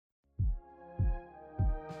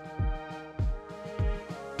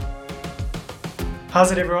How's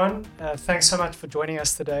it, everyone? Thanks so much for joining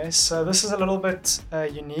us today. So this is a little bit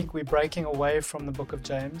unique. We're breaking away from the book of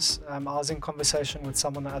James. I was in conversation with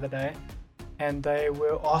someone the other day, and they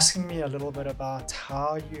were asking me a little bit about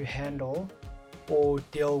how you handle or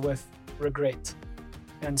deal with regret.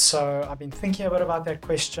 And so I've been thinking a bit about that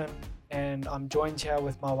question, and I'm joined here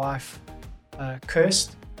with my wife,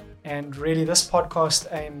 Kirst. And really, this podcast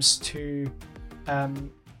aims to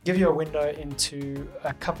give you a window into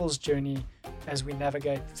a couple's journey as we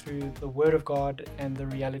navigate through the Word of God and the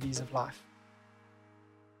realities of life.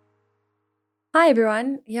 Hi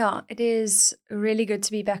everyone. Yeah, it is really good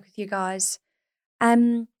to be back with you guys.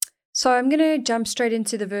 So I'm going to jump straight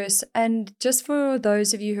into the verse, and just for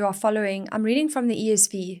those of you who are following, I'm reading from the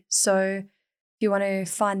ESV. So if you want to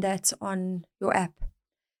find that on your app,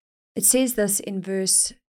 it says this in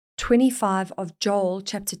verse 25 of Joel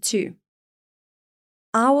chapter 2.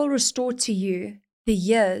 I will restore to you the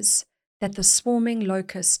years that the swarming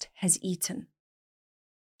locust has eaten.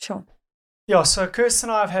 Sure. Yeah, so Kirsten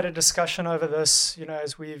and I have had a discussion over this,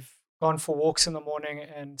 as we've gone for walks in the morning,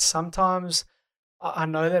 and sometimes I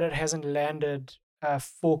know that it hasn't landed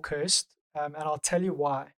for Kirst, and I'll tell you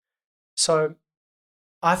why. So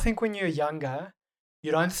I think when you're younger,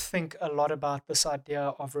 you don't think a lot about this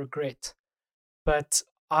idea of regret. But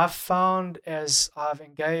I've found as I've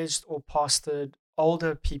engaged or pastored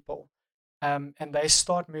older people, and they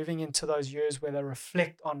start moving into those years where they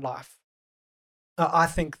reflect on life, I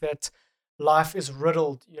think that life is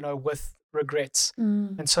riddled, with regrets.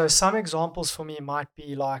 Mm, And so some examples for me might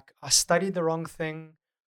be like I studied the wrong thing,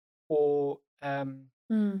 or mm,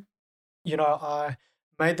 I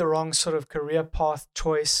made the wrong sort of career path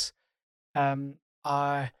choice.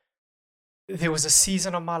 I There was a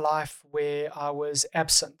season of my life where I was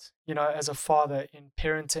absent, as a father in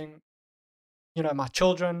parenting, my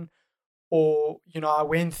children, or I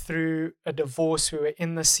went through a divorce. We were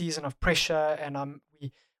in the season of pressure, and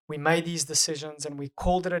we made these decisions and we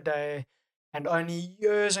called it a day. And only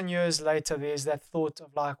years and years later, there's that thought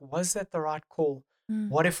of like, was that the right call? mm,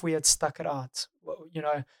 What if we had stuck it out?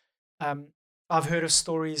 Um, I've heard of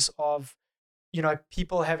stories of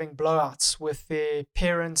people having blowouts with their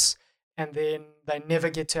parents, and then they never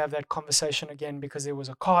get to have that conversation again because there was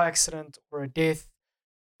a car accident or a death.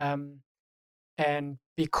 Um, and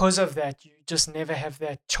because of that, you just never have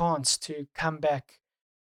that chance to come back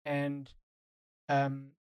and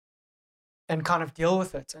um, and kind of deal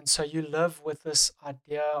with it. And so you live with this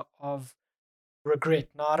idea of regret.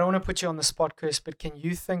 Now, I don't want to put you on the spot, Chris, but can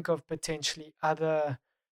you think of potentially other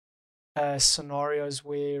scenarios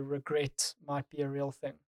where regret might be a real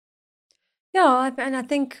thing? Yeah, and I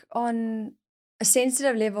think on a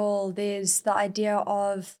sensitive level, there's the idea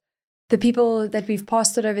of the people that we've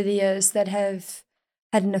pastored over the years that have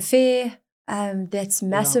had an affair, that's Yeah,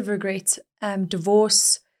 massive regret,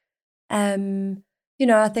 divorce, um,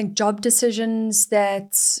 I think job decisions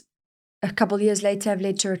that a couple of years later have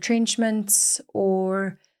led to retrenchments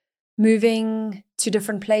or moving to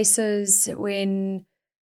different places when,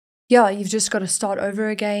 yeah, you've just got to start over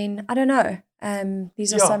again. I don't know.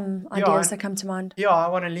 These are yeah, some yeah, ideas that and come to mind. yeah. I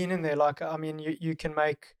want to lean in there. Like, I mean, you can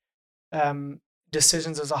make um,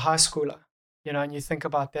 decisions as a high schooler, and you think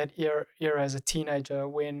about that era as a teenager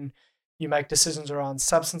when you make decisions around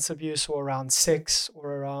substance abuse or around sex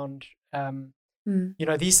or around, Mm,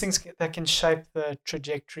 these things that can shape the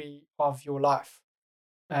trajectory of your life.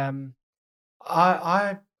 Um,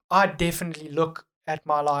 I I definitely look at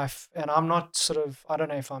my life, and I'm not sort of, I don't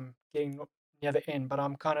know if I'm getting near the end, but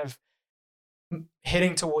I'm kind of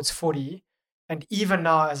heading towards 40. And even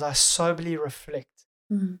now, as I soberly reflect,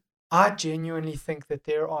 mm, I genuinely think that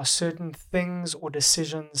there are certain things or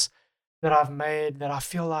decisions that I've made that I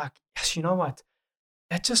feel like, yes, you know what,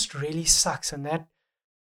 that just really sucks, and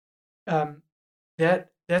um,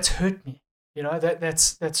 that's hurt me.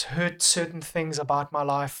 That's hurt certain things about my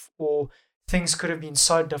life, or things could have been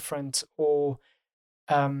so different, or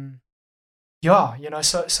um, yeah,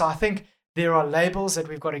 so I think there are labels that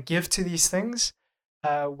we've got to give to these things,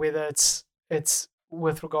 whether it's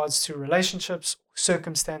with regards to relationships,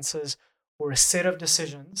 circumstances, or a set of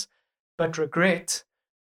decisions. But regret,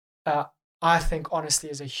 uh, I think, honestly,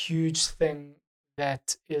 is a huge thing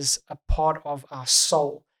that is a part of our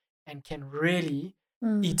soul and can really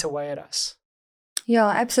mm. eat away at us. Yeah,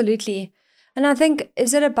 absolutely. And I think,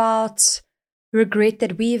 is it about regret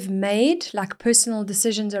that we've made, like personal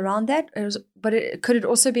decisions around that? Could it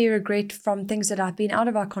also be regret from things that have been out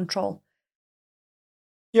of our control?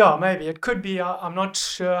 Yeah, maybe it could be. I'm not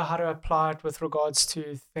sure how to apply it with regards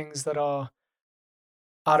to things that are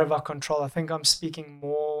out of our control. I think I'm speaking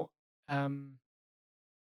more, um,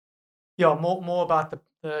 yeah, more about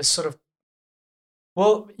the sort of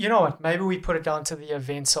Well, you know what? Maybe we put it down to the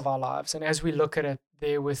events of our lives. And as we look at it,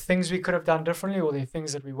 there were things we could have done differently, or there are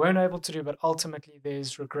things that we weren't able to do, but ultimately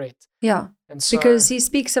there's regret. Yeah. And so, Because he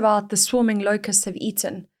speaks about the swarming locusts have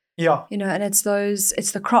eaten, yeah, and it's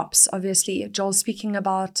the crops, obviously. Joel's speaking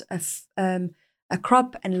about a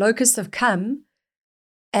crop, and locusts have come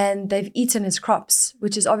and they've eaten his crops,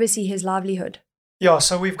 which is obviously his livelihood. yeah.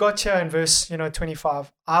 So we've got here in verse,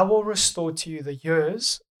 25, I will restore to you the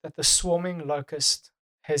years that the swarming locust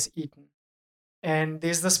has eaten. And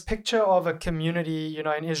there's this picture of a community,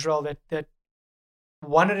 in Israel that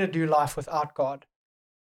wanted to do life without God.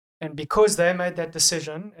 And because they made that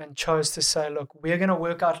decision and chose to say, look, we're going to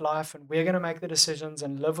work out life and we're going to make the decisions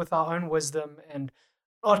and live with our own wisdom and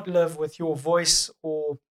not live with your voice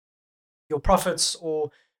or your prophets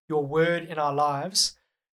or your word in our lives,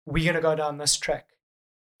 we're going to go down this track.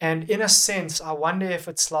 And in a sense, I wonder if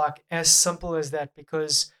it's like as simple as that,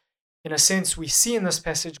 because in a sense, we see in this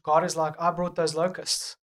passage, God is like, I brought those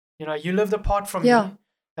locusts. You lived apart from Yeah. me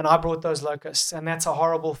and I brought those locusts. And that's a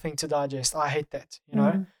horrible thing to digest. I hate that.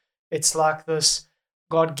 It's like this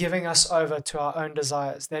God giving us over to our own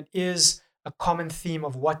desires. That is a common theme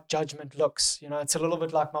of what judgment looks. It's a little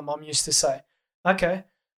bit like my mom used to say, okay,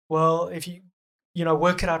 well, if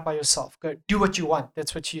work it out by yourself, go do what you want.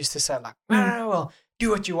 That's what she used to say, like, well, do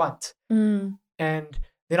what you want. And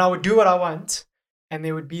then I would do what I want. And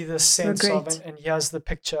there would be this sense of, and here's the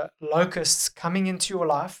picture, locusts coming into your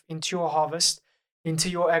life, into your harvest, into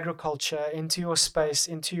your agriculture, into your space,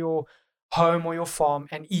 into your home or your farm,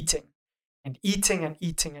 and eating and eating and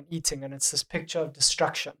eating and eating. And it's this picture of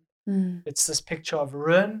destruction. It's this picture of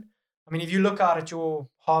ruin. I mean, if you look out at your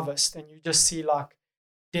harvest and you just see like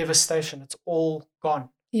devastation, it's all gone.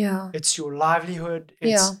 Yeah. It's your livelihood.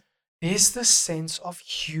 Yeah. There's this sense of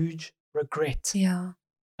huge regret. Yeah.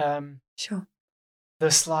 Sure.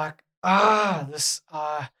 This like, I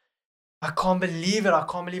can't believe it. I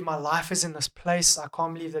can't believe my life is in this place. I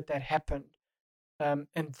can't believe that happened. And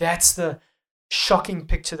that's the shocking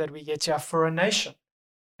picture that we get here for a nation.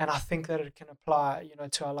 And I think that it can apply,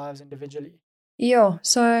 to our lives individually. Yeah.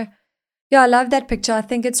 So, I love that picture. I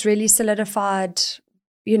think it's really solidified,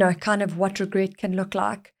 kind of what regret can look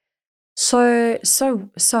like. So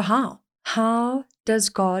how? How does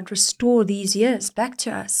God restore these years back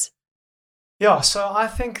to us? Yeah, so I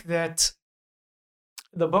think that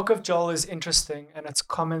the book of Joel is interesting, and its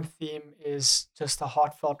common theme is just a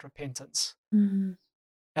heartfelt repentance. Mm.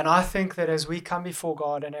 And I think that as we come before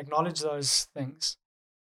God and acknowledge those things,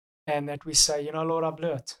 and that we say, Lord, I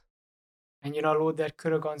blew it. And, Lord, that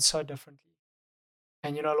could have gone so differently.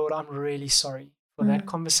 And, Lord, I'm really sorry for that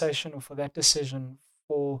conversation or for that decision,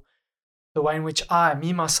 for the way in which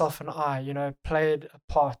me, myself, and I, played a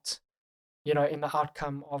part, in the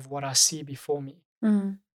outcome of what I see before me.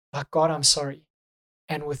 Like, God, I'm sorry.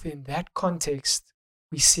 And within that context,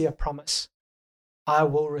 we see a promise. I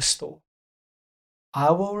will restore.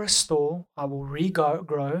 I will restore. I will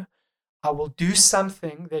regrow. I will do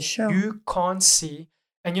something that you can't see.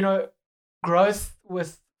 And, growth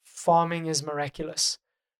with farming is miraculous.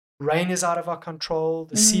 Rain is out of our control.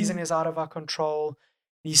 The season is out of our control.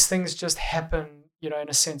 These things just happen, in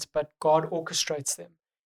a sense, but God orchestrates them.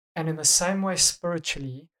 And in the same way,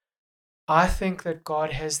 spiritually, I think that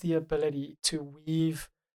God has the ability to weave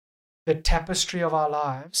the tapestry of our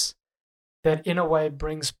lives that in a way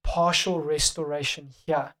brings partial restoration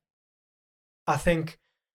here. I think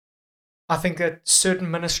that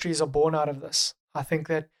certain ministries are born out of this. I think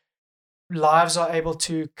that lives are able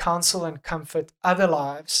to counsel and comfort other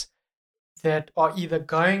lives that are either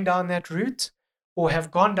going down that route or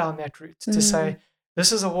have gone down that route to say,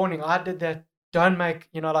 this is a warning. I did that. Don't make,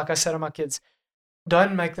 like I said to my kids,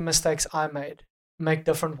 don't make the mistakes I made. Make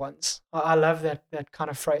different ones. I love that kind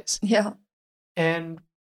of phrase. Yeah. And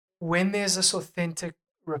when there's this authentic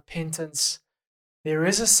repentance, there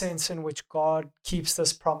is a sense in which God keeps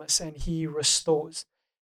this promise and he restores,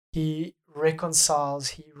 he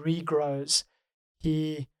reconciles, he regrows,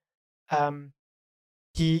 he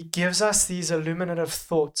gives us these illuminative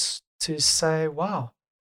thoughts to say, wow,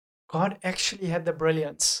 God actually had the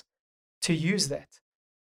brilliance to use that.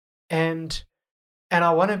 And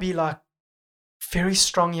I want to be like very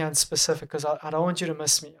strong here and specific, because I don't want you to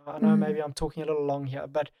miss me. I know maybe I'm talking a little long here,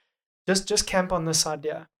 but just camp on this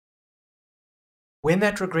idea. When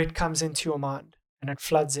that regret comes into your mind and it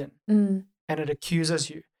floods in and it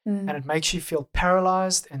accuses you and it makes you feel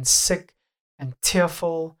paralyzed and sick and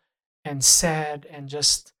tearful and sad and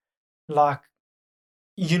just like,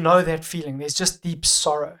 that feeling, there's just deep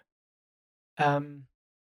sorrow.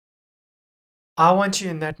 I want you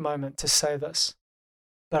in that moment to say this,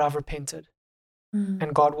 but I've repented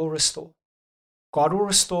and God will restore. God will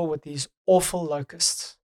restore what these awful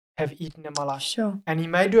locusts have eaten in my life. Sure. And He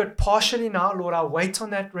may do it partially now. Lord, I wait on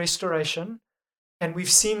that restoration. And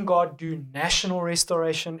we've seen God do national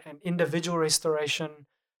restoration and individual restoration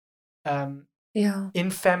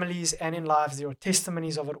in families and in lives. There are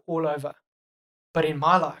testimonies of it all over. But in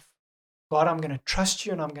my life, God, I'm going to trust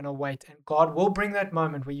you and I'm going to wait. And God will bring that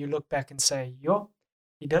moment where you look back and say,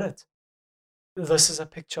 He did it. This is a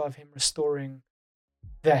picture of Him restoring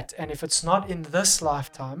that. And if it's not in this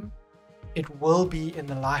lifetime, it will be in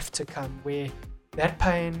the life to come, where that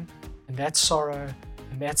pain and that sorrow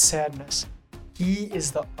and that sadness, He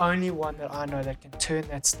is the only one that I know that can turn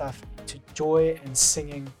that stuff into joy and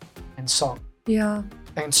singing and song. Yeah.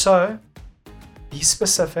 And so, be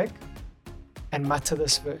specific and mutter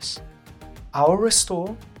this verse. I will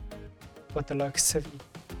restore what the locusts have eaten.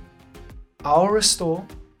 I will restore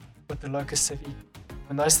what the locusts have eaten.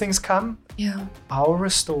 When those things come, I will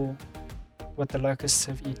restore what the locusts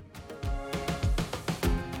have eaten.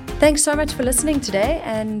 Thanks so much for listening today,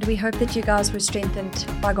 and we hope that you guys were strengthened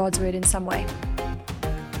by God's word in some way.